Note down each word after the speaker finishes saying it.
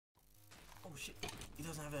shit. He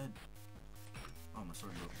doesn't have a head. Oh, my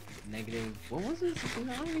sword broke. Negative. What was it?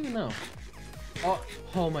 I don't even know.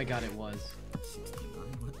 Oh my god, it was. 69?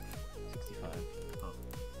 What? 65.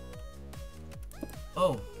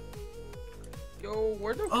 Oh. Yo,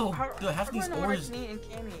 where the dude, half these ores. And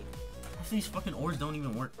can't eat? Half these fucking ores don't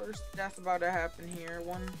even work. First death about to happen here.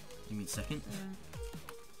 One. You mean second?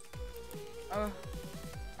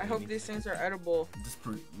 I hope these things are edible. Does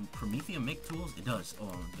Prometheum make tools? It does.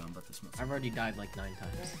 Oh, I'm about to smell some. I've already died like 9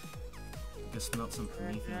 times. I just smelled some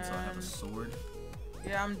Prometheum, so I have a sword.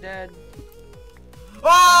 Yeah, I'm dead.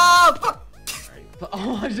 Oh, fuck! Alright.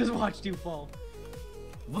 Oh, I just watched you fall.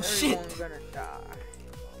 Well, shit! Everyone's gonna die.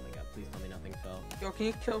 Oh my god, please tell me nothing fell. Yo, can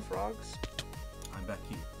you kill frogs? I'm back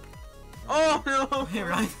here. Oh no! Hey,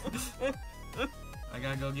 Ryan. I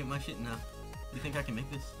gotta go get my shit now. You think I can make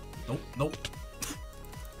this? Nope, nope.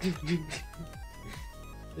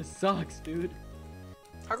 This sucks, dude.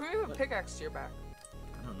 How come you have a pickaxe to your back?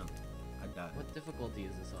 I don't know. I died. What difficulty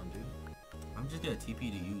is this on, dude? I'm just gonna TP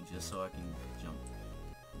to you just so I can jump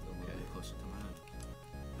a little bit closer to my head.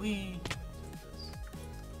 Whee!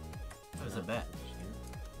 There's a bat.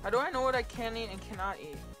 How do I know what I can eat and cannot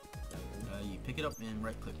eat? You pick it up and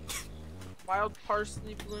right click. Wild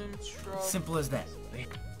parsley bloom shrub. Simple as that.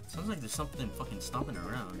 Sounds like there's something fucking stomping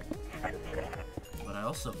around. But I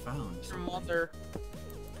also found Your something. mother.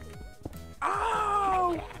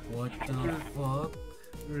 Ow! What the fuck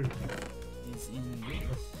is in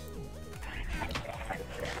this?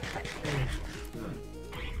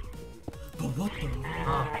 But what the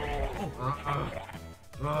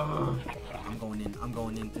I'm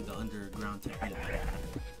going into the underground technique.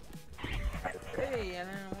 Hey, I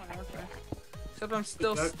don't know what. Except I'm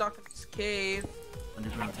still stuck in this cave.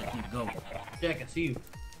 Underground technique, go. Yeah, I can see you.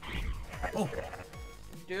 Oh!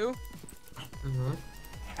 You do?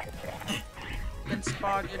 Been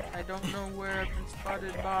spotted. I don't know where I've been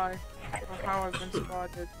spotted by or how I've been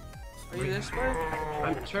spotted. Are you this way?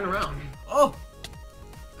 Turn around. Oh!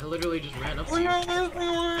 I literally just ran up to Oh you. no, there's me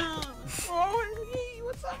one! Oh, hey,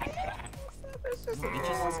 what's up, man? What's up?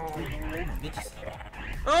 Bitches.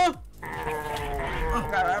 Oh!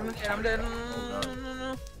 God, I'm dead.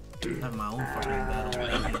 No. I have my own fucking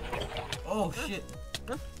battle. Oh shit.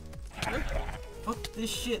 Fuck this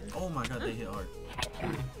shit. Oh my god, they hit hard.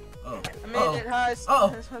 Oh. I made it high. Oh.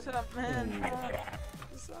 What's up, man?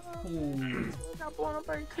 What's up? I got blown up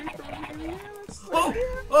by a creeper. Oh!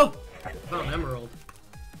 Found an emerald.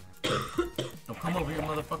 Don't come over here,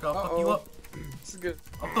 motherfucker. I'll fuck you up. This is good.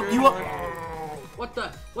 I'll fuck you up. What?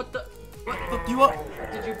 Fuck you up.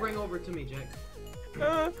 What did you bring over to me, Jack?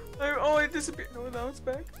 It disappeared. No, now it's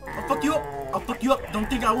back. I'll fuck you up. I'll fuck you up. Don't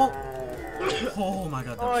think I won't. Oh my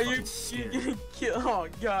god, that's fucking you scary. gonna kill? Oh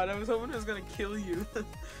god, I was hoping it was gonna kill you.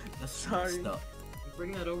 That's sorry. messed up. You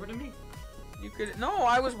bring that over to me? You could. No,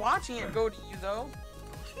 I was watching it go to you though.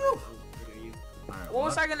 Phew. Alright, What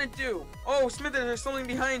was I gonna do? Oh, Smith, there's something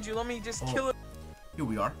behind you. Let me just kill it. Here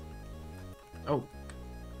we are. Oh.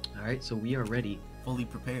 Alright, so we are ready. Fully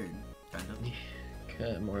prepared, kind of.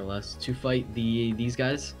 Okay, more or less. To fight these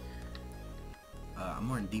guys. I'm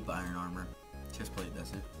wearing deep iron armor. Chest plate,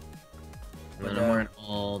 that's it. And then I'm wearing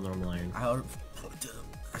all normal iron.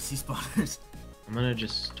 I see spawners. I'm gonna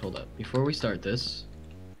just hold up. Before we start this.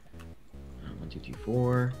 1, 2, 3,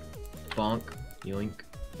 4. Bonk. Yoink.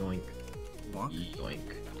 Yoink. Bonk? Yoink.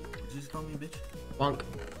 Did you just call me a bitch? Bonk.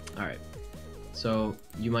 Alright. So,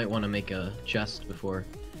 you might want to make a chest before.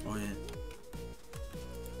 Oh yeah.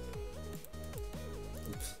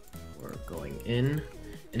 Oops. We're going in.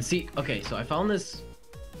 And see, okay, so I found this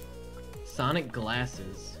Sonic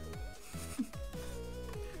glasses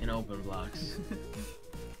in open blocks.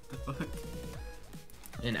 The fuck?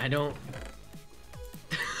 And I don't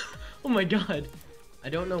oh my god. I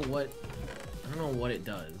don't know what it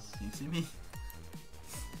does. You see me?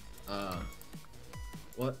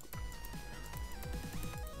 What?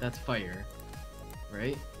 That's fire,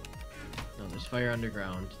 right? No, there's fire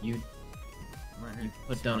underground. You Right here.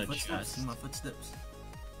 put See down my a footsteps? chest. See my footsteps?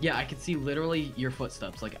 Yeah, I can see literally your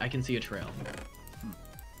footsteps. Like, I can see a trail.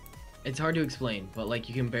 It's hard to explain, but like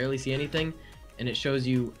you can barely see anything, and it shows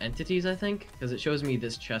you entities, I think, because it shows me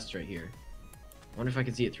this chest right here. I wonder if I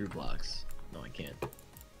can see it through blocks. No, I can't.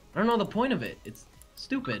 I don't know the point of it. It's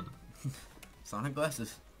stupid. Sonic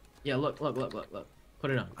glasses. Yeah, look. Put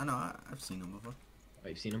it on. I know, I've seen them before. Oh,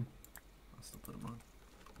 you've seen them? I'll still put them on.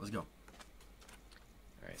 Let's go.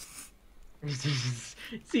 Alright.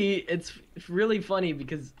 See, it's really funny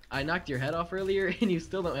because I knocked your head off earlier, and you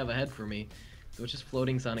still don't have a head for me. So it's just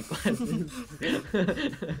floating Sonic glasses.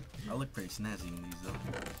 I look pretty snazzy in these though.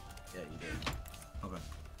 Yeah, you did. Okay.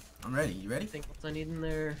 I'm ready. You ready? Think what's I need in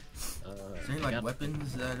there? Is there any like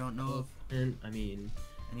weapons that I don't know of? And I mean,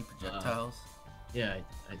 Any projectiles? yeah,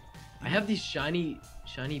 I have these shiny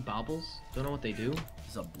baubles. Don't know what they do.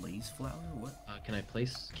 Is a blaze flower? What? Can I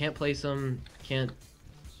place? Can't place them. Can't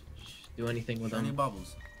do anything with Shiny them.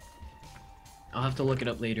 baubles. I'll have to look it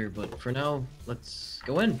up later, but for now, let's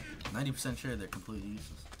go in. 90% sure they're completely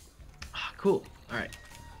useless. Ah, cool. All right.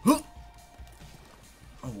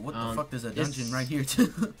 Oh, what the fuck? There's a this- dungeon right here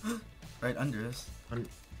too. Right under us.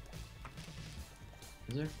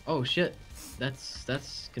 Is there? Oh shit.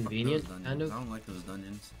 That's convenient, Fuck those kind dungeons. of. I don't like those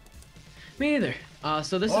dungeons. Me either.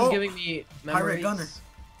 So this is Oh, giving me Pirate Gunner. memories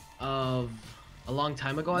of a long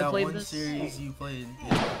time ago. I That played one this series you played.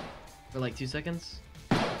 for like 2 seconds.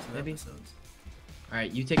 2 Maybe. episodes. All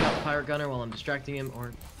right, you take out the pirate gunner while I'm distracting him,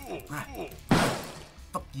 or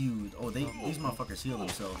Fuck you. Oh, these motherfuckers heal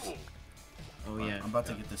themselves. oh yeah. I'm about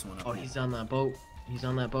to get this one up. Oh, he's on that boat. He's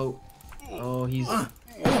on that boat. Oh, he's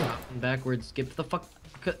backwards. Get the fuck.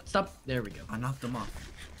 Stop. There we go. I knocked them off.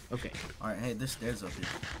 Okay. All right, hey, there's stairs up here.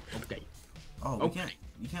 Okay. Oh, Okay.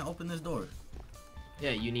 You can't open this door.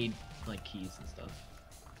 Yeah, you need like keys and stuff,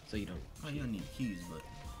 so you don't Oh, you don't need keys, but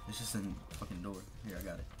it's just a fucking door. Here, I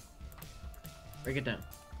got it. break it down.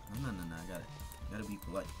 No, I got it. You gotta be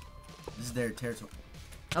polite. This is their territory.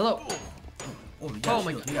 Hello. Oh, you got Oh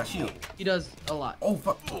my shield. God. You got shield. He does a lot. Oh,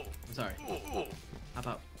 fuck. I'm sorry. Hop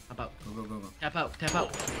out. Hop out. Go. Tap out. Tap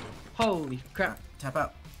out. Holy crap. Tap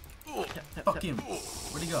out. Tap, tap, Fuck tap. him.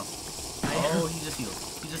 Where'd he go? Oh, he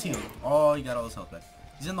just healed. Oh, he got all his health back.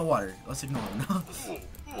 He's in the water. Let's ignore him now.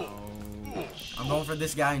 Oh. I'm going for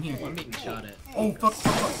this guy in here. I'm being shot at. Oh, fuck.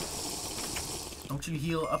 Don't you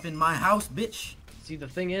heal up in my house, bitch. See, the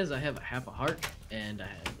thing is, I have a half a heart, and I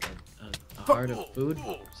have a heart of food,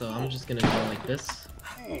 so I'm just gonna go like this,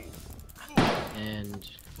 and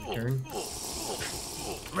return.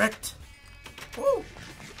 Wrecked. Woo.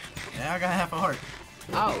 Yeah, I got half a heart.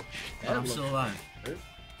 Ouch! But I'm still alive.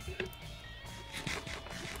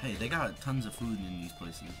 Hey, they got tons of food in these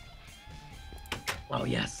places. Oh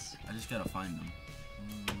yes! I just gotta find them.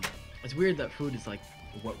 It's weird that food is like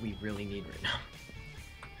what we really need right now.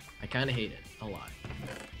 I kind of hate it a lot,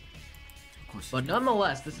 Of course. but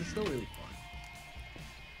nonetheless, this is still really fun.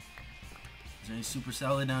 Is there any super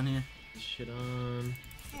salad down here? This shit on.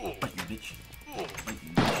 Fight me, bitch. Fight me,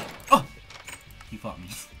 bitch. Oh! He fought me.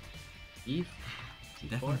 Eve. He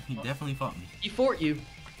definitely fought me. He fought you.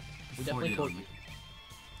 He definitely Forted fought on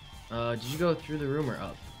you. me. Did you go through the room or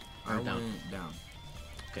up? I Or went down? down.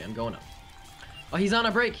 Okay, I'm going up. Oh, he's on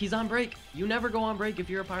a break. He's on break. You never go on break if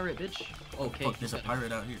you're a pirate, bitch. Okay. Fuck, there's a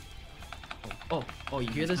pirate out here. Oh, you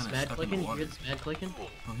hear He's this kinda mad stuck in clicking? the You water. hear this mad clicking?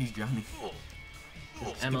 Oh, he's drowning.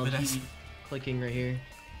 This Stupid ass. MLG clicking right here.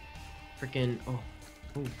 Freaking.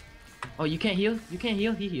 Oh, you can't heal? You can't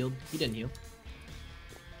heal? He healed. He didn't heal.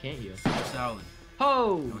 Can't heal. Super salad.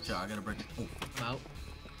 Oh! Watch out, I gotta break it. Oh, I'm out.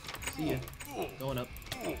 See ya. Going up.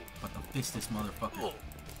 about to fist this motherfucker.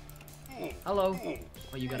 Hello.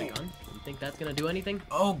 Oh, you got a gun? You think that's gonna do anything?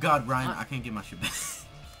 Oh god, Ryan, I can't get my shit back.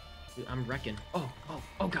 Dude, I'm wrecking. Oh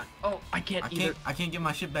god. Oh, I can't either. I can't get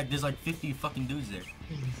my shit back. There's like 50 fucking dudes there.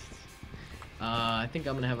 I think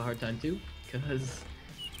I'm gonna have a hard time too, cause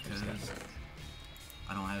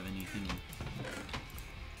I don't have anything.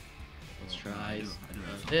 let's Oh, try I do have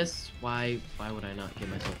something. this. Why would I not give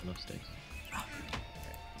myself enough sticks?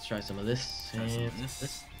 Let's try some of this. Try some of and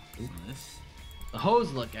this. Some of this. The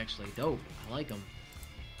hose look actually dope. I like them.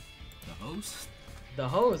 The hose? The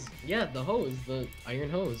hose, yeah, the hose, the iron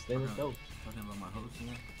hose. They look dope. Talking about my hose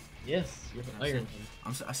again? Yes, you have an iron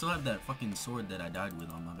hose. I still have that fucking sword that I died with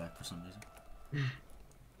on my back for some reason.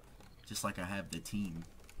 Just like I have the team.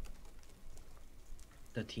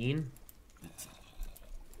 The teen?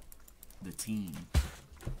 The team.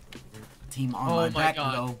 Team on Oh my my back,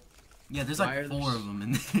 God. though. Yeah, there's Why like are there 4 of them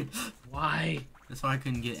in there. Why? That's why I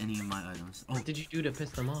couldn't get any of my items. Oh, What did you do to piss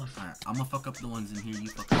them off? alright. I'm gonna fuck up the ones in here. You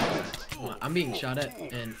fuck up the guys. I'm being shot at,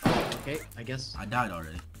 and okay, I guess. I died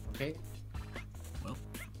already. Okay. Well.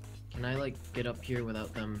 Can I like get up here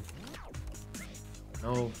without them?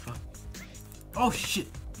 Oh fuck. Oh shit!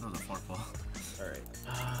 That was a far fall. All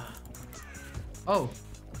right. Oh,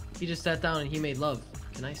 he just sat down and he made love.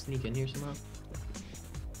 Can I sneak in here somehow?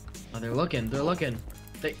 Oh, they're looking. They're looking.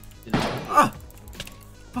 Ah!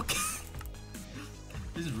 Fuck.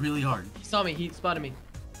 This is really hard. He saw me. He spotted me.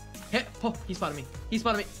 Hey, oh, he spotted me. He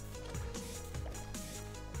spotted me.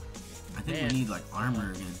 I think Man. we need like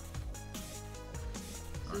armor again.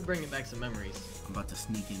 This is bringing back some memories. I'm about to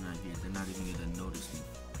sneak in right here. They're not even gonna notice me.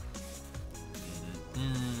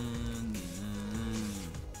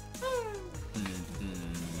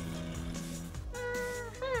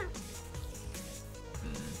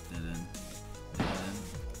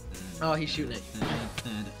 Oh, he's shooting it.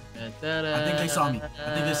 I think they saw me.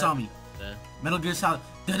 I think they saw me. Metal Gear Solid.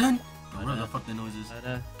 Dun. Whatever the fuck the noise is.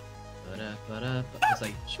 It's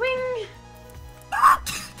like swing. I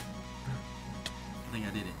think I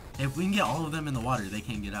did it. If we can get all of them in the water, they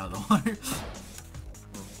can't get out of the water.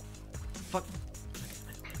 Fuck.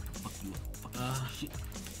 Fuck you. Fuck shit.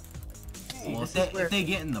 See, Well, this if is where... they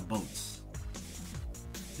get in the boats,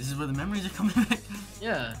 this is where the memories are coming back.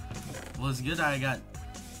 Yeah. Well, it's good I got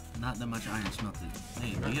not that much iron smelted.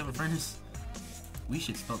 Hey, do you have a furnace? We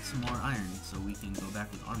should smelt some more iron so we can go back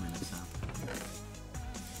with armor next time.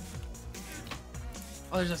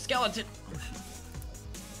 Oh, there's a skeleton. Oh shit.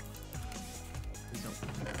 Please don't.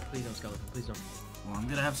 Please don't, skeleton. Please don't. Well, I'm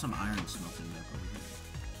gonna have some iron smelting back over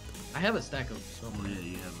here. I have a stack of smelting. Oh yeah,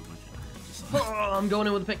 you have a bunch of iron. Just Oh, I'm going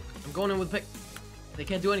in with a pick. I'm going in with a pick. They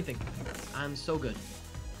can't do anything. I'm so good.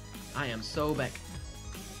 I am so back.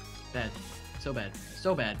 Bad. So bad.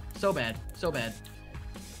 So bad. So bad. So bad.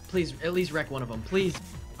 Please, at least wreck one of them. Please.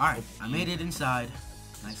 Alright, I made it inside.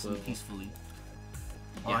 Nice and Swivel. peacefully.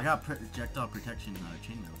 Oh, Yeah. I got projectile protection chainmail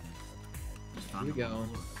thing. Just found Here we them on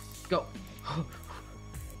go. the floor. Go.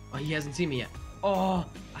 Oh, he hasn't seen me yet. Oh,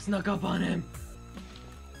 I snuck up on him.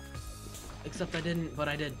 Except I didn't, but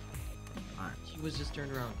I did. Alright. He was just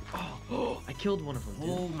turned around. Oh, I killed one of them, dude.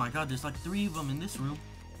 Oh my god, there's like 3 of them in this room.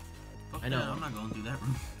 Fuck I know. that, I'm not going through that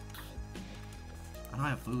room. I don't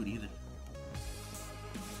have food either.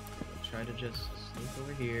 Try to just sneak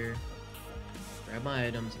over here, grab my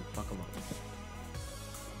items, and fuck them up.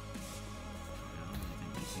 I don't really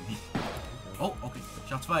think they see me. Oh, okay.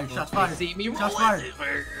 Shots fired, Oh, shots they fired. see me Shots rolling.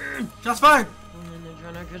 fired. Shots fired. They're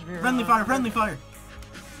trying to catch me Friendly around. fire, friendly fire.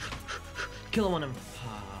 Kill one of them.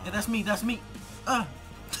 Yeah, that's me, that's me.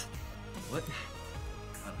 What?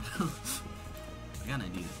 I don't know. I got an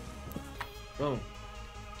idea. Boom.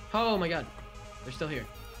 Oh my god. They're still here.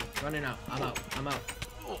 Running out. I'm out. I'm out.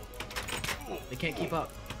 They can't keep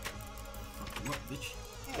up. Fuck you up, bitch.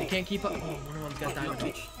 They can't keep up. Oh, one of them's got Fuck you up,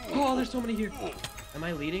 diamond. bitch. Oh, there's so many here. Am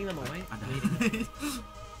I leading them away? I died.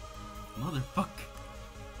 Motherfuck.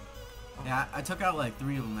 Yeah, I took out like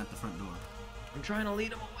 3 of them at the front door. I'm trying to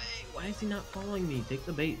lead him away. Why is he not following me? Take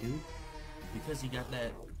the bait, dude. Because he got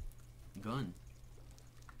that gun.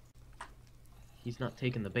 He's not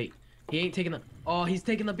taking the bait. He ain't taking the. Oh, he's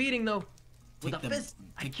taking the beating though. With Take a the- fist.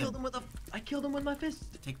 I take killed the- him with a. I killed him with my fist.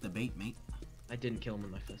 Take the bait, mate. I didn't kill him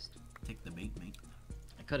with my fist. Take the bait, mate.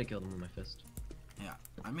 I could have killed him with my fist. Yeah,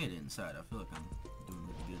 I made it inside. I feel like I'm doing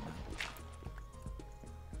really good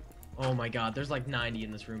now. Oh my god, there's like 90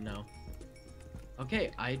 in this room now.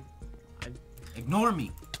 Okay, I Ignore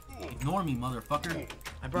me. Ignore me, motherfucker.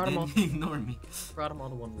 brought You them all. didn't ignore me. Brought them all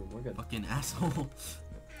to one room. We're good. Fucking asshole.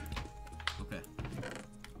 Okay.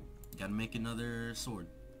 Gotta make another sword.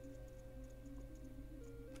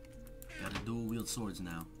 Gotta dual wield swords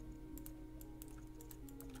now.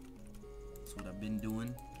 That's what I've been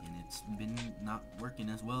doing, and it's been not working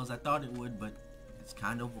as well as I thought it would, but it's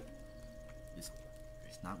kind of it's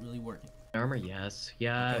not really working. Armor, yes,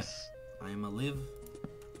 yes. I am alive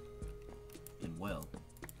and well.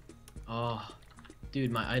 Oh,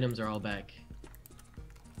 dude, my items are all back.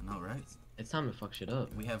 I know, right? It's time to fuck shit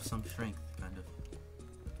up. We have some strength, kind of.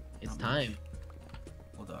 It's Not time. much.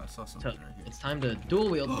 Hold on, I saw something right here. It's time to dual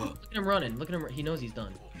wield. Look at him running. Look at him. He knows he's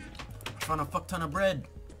done. I found a fuck ton of bread.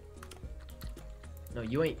 No,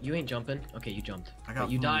 you ain't jumping. Okay, you jumped. I got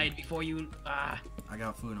But you food. died before you I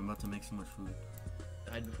got food. I'm about to make so much food.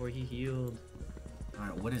 died before he healed.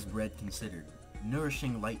 Alright, what is bread considered?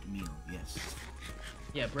 Nourishing light meal, yes.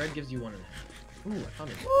 Yeah, bread gives you 1.5. Ooh, I found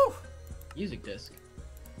a Woo! music disc.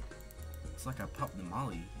 It's like I popped the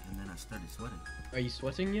molly and then I started sweating. Are you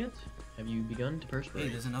sweating yet? Have you begun to perspire? Hey,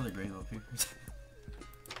 there's another grave up here.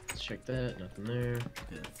 Let's check that. Nothing there.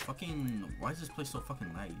 Okay, fucking, why is this place so fucking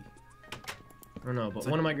laggy? I don't know, but It's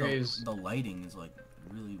one of like my graves. The lighting is like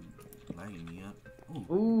really lagging me up.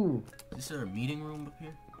 Ooh, Ooh, is there a meeting room up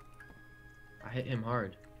here? I hit him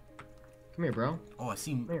hard. Come here, bro. Oh, I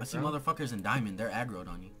see Here, bro. motherfuckers in diamond. They're aggroed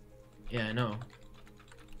on you. Yeah, I know.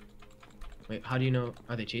 Wait, how do you know?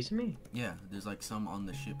 Are they chasing me? Yeah, there's like some on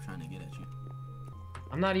the ship trying to get at you.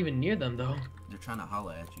 I'm not even near them though. They're trying to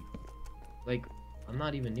holla at you. Like, I'm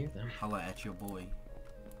not even near them. Holla at your boy.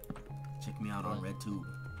 Check me out on Well. RedTube.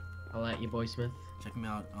 I'll at you, boy Smith. Check me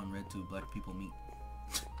out on RedTube. Black People Meet.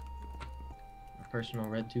 Our personal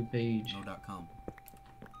RedTube page. No.com.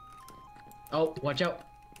 Oh, watch out.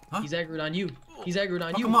 Huh? He's aggroed on you. He's aggroed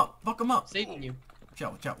on Fuck you. him up! Fuck him up! Saving you. Watch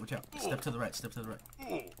out! Watch out! Watch out! Step to the right! Step to the right.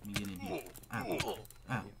 Let me get in here. Ow!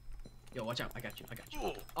 Ow! Yo, watch out. I got you. I got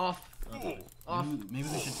you. Off. Off. Maybe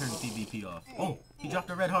we should turn PvP off. Oh! He dropped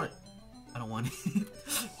a red heart. I don't want it.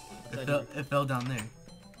 It fell down there.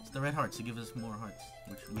 It's the red hearts to give us more hearts,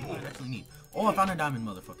 which we might actually need. Oh, I found a diamond,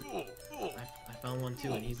 motherfucker. I found one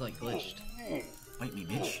too, and he's like glitched. Fight me,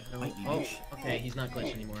 bitch. Fight me, Oh, bitch. okay, he's not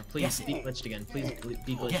glitched anymore. Please Yes. be glitched again. Please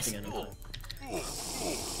be glitched Yes. again. Okay.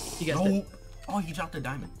 He got No. Oh, he dropped a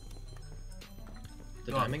diamond.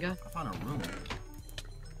 the Yo, diamond guy. I found a room.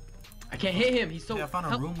 I can't hit him. He's so. Yeah, I found a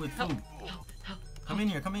help, room with help, food. Help! Come in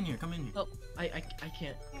here, come in here, come in here. Help! I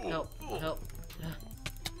can't. Help! Help!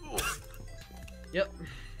 Yep.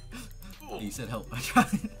 Yeah, you said help. I tried.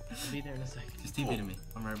 I'll be there in a second. Just TP to me.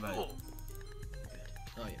 I'm right by it.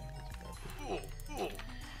 Oh yeah.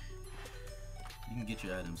 You can get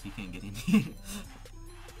your items. He can't get in here.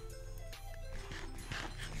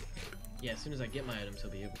 Yeah, as soon as I get my items,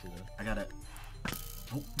 he'll be able to though. I got it.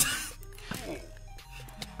 Oh.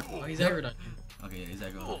 Oh, he's aggroed on you. Okay, yeah, he's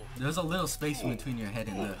aggro. There's a little space between your head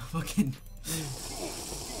and the fucking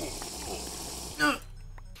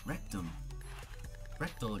rectum.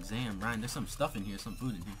 Rectal exam. Ryan, there's some stuff in here, some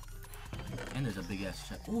food in here. And there's a big ass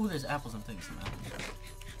chest. Ooh, there's apples. I'm taking some apples.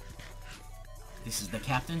 This is the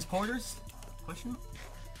captain's quarters? Question?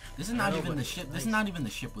 This is not even the ship. This is not even the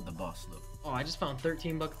ship with the boss, look. Oh, I just found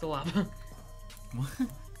 13 buckets of lava. What?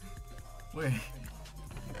 Where?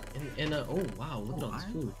 Oh wow, look at all this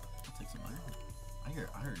iron? food. I'll take some iron.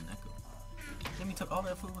 I heard an echo. Damn, you took all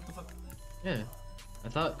that food? What the fuck? Yeah. I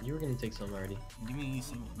thought you were gonna take some already. Give me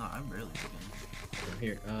some. No, I barely took any.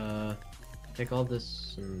 Here, take all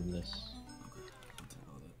this and this. Okay, I'll take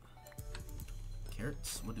all that.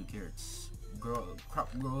 Carrots? What do carrots?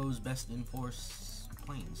 Crop grows best in forest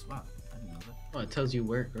plains. Wow, I didn't know that. Oh, it tells you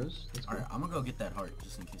where it grows. That's cool. Alright, I'm gonna go get that heart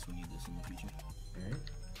just in case we need this in the future. Alright.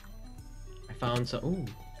 I found some. Ooh.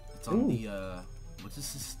 It's on the what's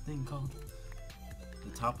this thing called?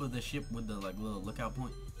 The top of the ship with the like little lookout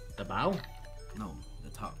point? The bow? No, the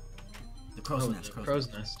top. The crow's nest. The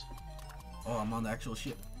crow's nest. Oh, I'm on the actual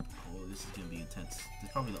ship. Oh, this is gonna be intense.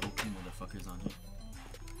 There's probably the OP motherfuckers on here.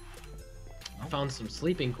 I found some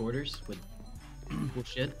sleeping quarters with cool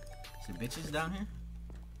shit. Is there bitches down here?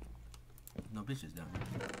 No bitches down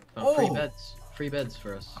here. Found free Oh! beds. Free beds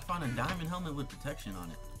for us. I found a diamond helmet with protection on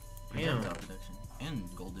it. Damn. Projectile protection. And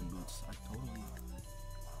golden boots. I totally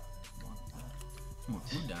want that. There's more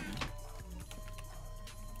food down here.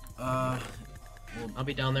 Well, I'll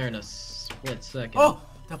be down there in a split second. oh!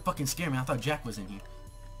 That fucking scared me. I thought Jack was in here.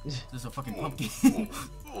 There's a fucking pumpkin.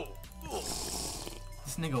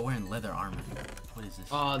 This nigga wearing leather armor. What is this?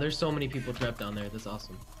 Oh, there's so many people trapped down there. That's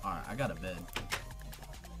awesome. Alright, I got a bed.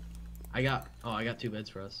 I got 2 beds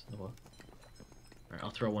for us. Oh, well. Alright, I'll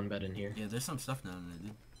throw 1 bed in here. Yeah, there's some stuff down there,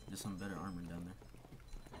 dude. There's some better armor down there.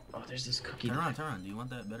 Oh, there's this cookie. Turn around, turn around. Do you want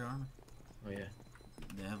that better armor? Oh yeah.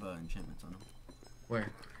 They have enchantments on them.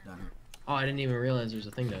 Where? Down here. Oh, I didn't even realize there's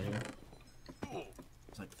a thing down here.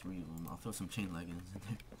 There's like 3 of them. I'll throw some chain leggings in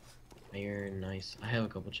there. Iron, nice. I have a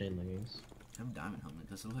couple chain leggings. I have a diamond helmet.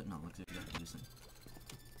 Does it not look exactly the same?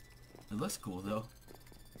 It looks cool though.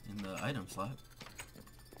 In the item slot.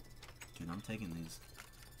 Dude, I'm taking these.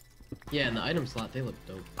 Yeah, in the item slot, they look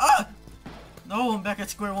dope. Ah! No, I'm back at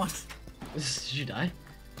square one. Did you die?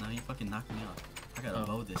 No, you fucking knocked me off. I got a Oh.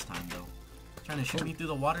 bow this time though. Trying to shoot me through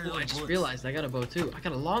the water. Oh, I just bullets. realized I got a bow too. I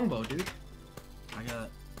got a longbow, dude. I got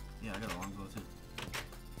a longbow too.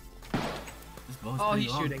 This bow's Oh, pretty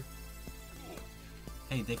he's long. shooting.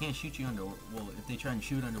 Hey, they can't shoot you under. Well, if they try and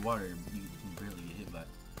shoot underwater, you can barely get hit by it.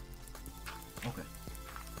 Okay.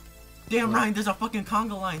 Damn, What? Ryan, there's a fucking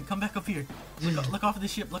conga line. Come back up here. Look off of the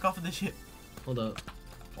ship. Look off of the ship. Hold up.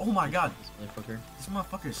 Oh my god. This motherfucker. This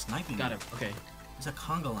motherfucker is sniping Got me. him. Okay. There's a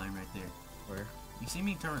conga line right there. Where? You see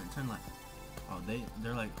me turn left. Oh,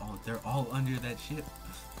 they're like, oh, they're all under that ship.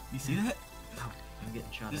 You see that? I'm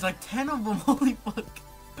getting shot There's at. like 10 of them. Holy fuck.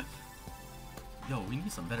 Yo, we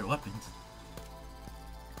need some better weapons.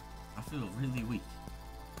 I feel really weak.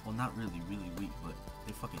 Well, not really, really weak, but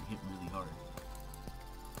they fucking hit really hard.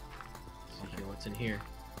 Let's see here, what's in here?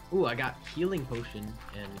 Ooh, I got healing potion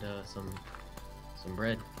and some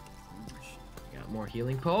bread. I got more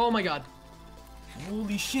healing oh my god!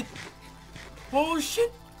 Holy shit! Oh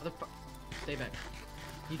shit! Motherfucker. Stay back.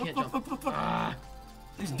 He Fuck, can't fuck, jump. fuck, fuck, fuck. Ah!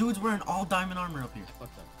 This dude's wearing all diamond armor up here. I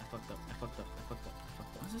fucked up. I fucked up. I fucked up. I fucked up. I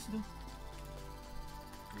fucked What up. does this do?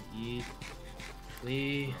 Eat.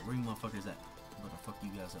 Please. Where you motherfuckers at? I'm gonna fuck you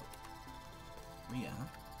guys up. Where you at, huh?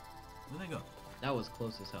 Where'd they go? That was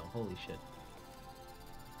close as hell. Holy shit.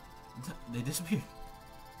 They disappeared.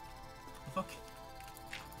 The fuck?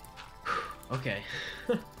 Okay.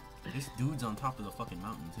 This dude's on top of the fucking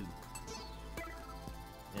mountain too.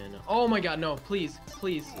 And oh my god, no! Please,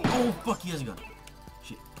 please. Oh fuck, he has a gun.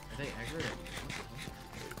 Shit. Are they aggroed?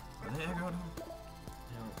 Are they aggro on him?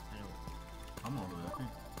 I don't I'm all the way up here.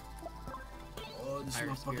 Oh, this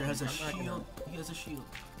Pirate motherfucker spear. has a I'm not gonna- shield. He has a shield.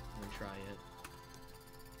 I'm gonna try it.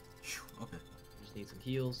 Phew, okay. Just need some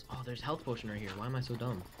heals. Oh, there's health potion right here. Why am I so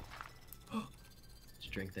dumb?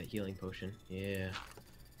 Just drink that healing potion. Yeah.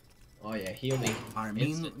 Oh yeah, heal me. Alright,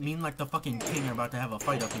 Instantly. mean like the fucking king are about to have a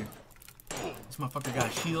fight up here. This motherfucker got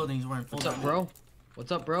a shield and he's wearing full. What's up, bro?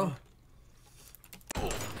 What's up, bro?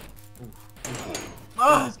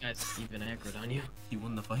 Ah! This guy's even aggroed on you. He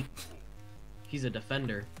won the fight. He's a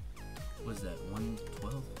defender. What is that?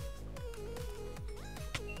 112?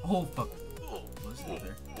 Oh fuck. What's that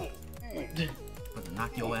there? About to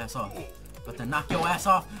knock your ass off. About to knock your ass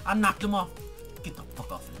off. I knocked him off. Get the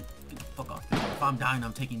fuck off of me. Get the fuck off. If I'm dying,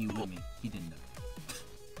 I'm taking you with me. He didn't die.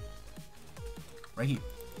 Right here.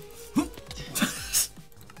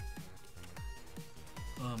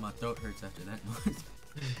 Oh, my throat hurts after that noise.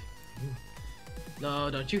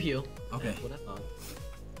 No, don't you heal. Okay. That's what I thought.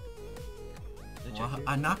 Did I Well, check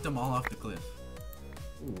I knocked them all off the cliff.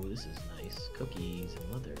 here? Ooh, this is nice. Cookies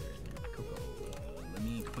and leather and cocoa. Let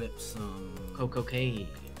me equip some... Cocaine.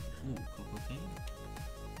 Ooh, cocoa cane?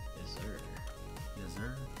 Yes, sir. Yes,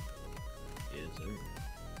 sir. Yes, sir.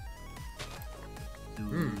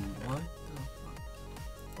 Dude, what the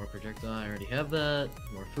fuck? More projectile. I already have that.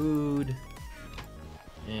 More food.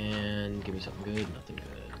 And give me something good. Nothing good.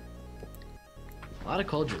 A lot of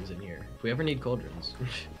cauldrons in here. If we ever need cauldrons,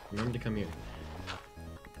 remember to come here.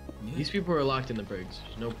 Yeah. These people are locked in the brigs.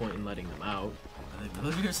 There's no point in letting them out. Are they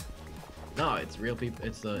villagers? No, it's real people.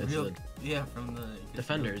 It's the Yeah, from the...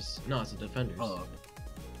 defenders. No, it's the defenders. Oh, okay.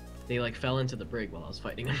 They like fell into the brig while I was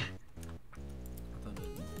fighting them. I thought it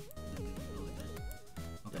was...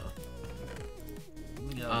 Okay. No. Let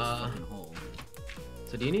me get out of this fucking hole.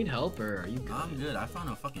 So do you need help or are you good? I'm good. I found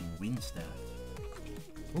a fucking wind staff.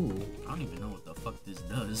 Ooh. I don't even know what the fuck this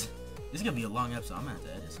does. This is gonna be a long episode. I'm gonna have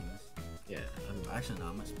to edit some of this. Yeah. Actually, no,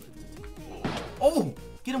 I'm gonna split it into two. Oh!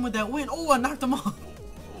 Get him with that wind! Oh, I knocked him off!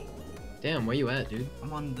 Damn, where you at, dude?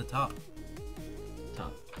 I'm on the top.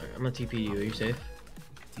 Top. Alright, I'm gonna TP you. Are you safe?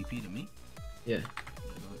 TP to me? Yeah. Yeah,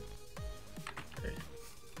 go ahead.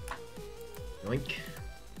 Alright. Yoink.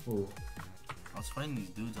 Ooh. I was fighting these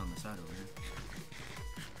dudes on the side over here.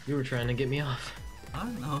 You were trying to get me off. I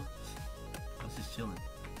don't know. I was just chilling.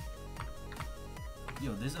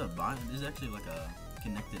 Yo, there's actually like a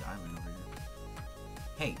connected island over here.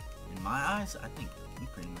 Hey, in my eyes, I think we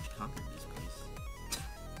pretty much conquered this place.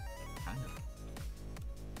 Kind of.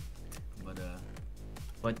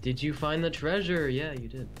 But did you find the treasure? Yeah, you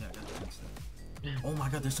did. Yeah, I got that stuff. Oh my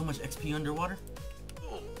god, there's so much XP underwater.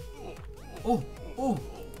 Oh, oh.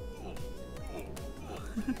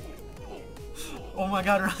 Oh my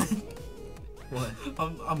god, Ryan. What?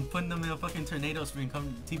 I'm putting them in a fucking tornado spring.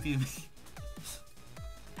 Come TP me.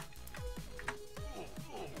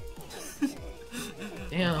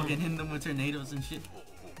 Damn. Fucking hitting them with tornadoes and shit. Is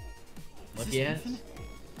What this the ass? infinite?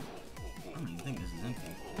 I don't even think this is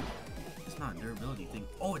infinite. It's not a durability thing.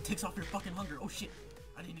 Oh, it takes off your fucking hunger. Oh shit.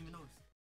 I didn't even notice.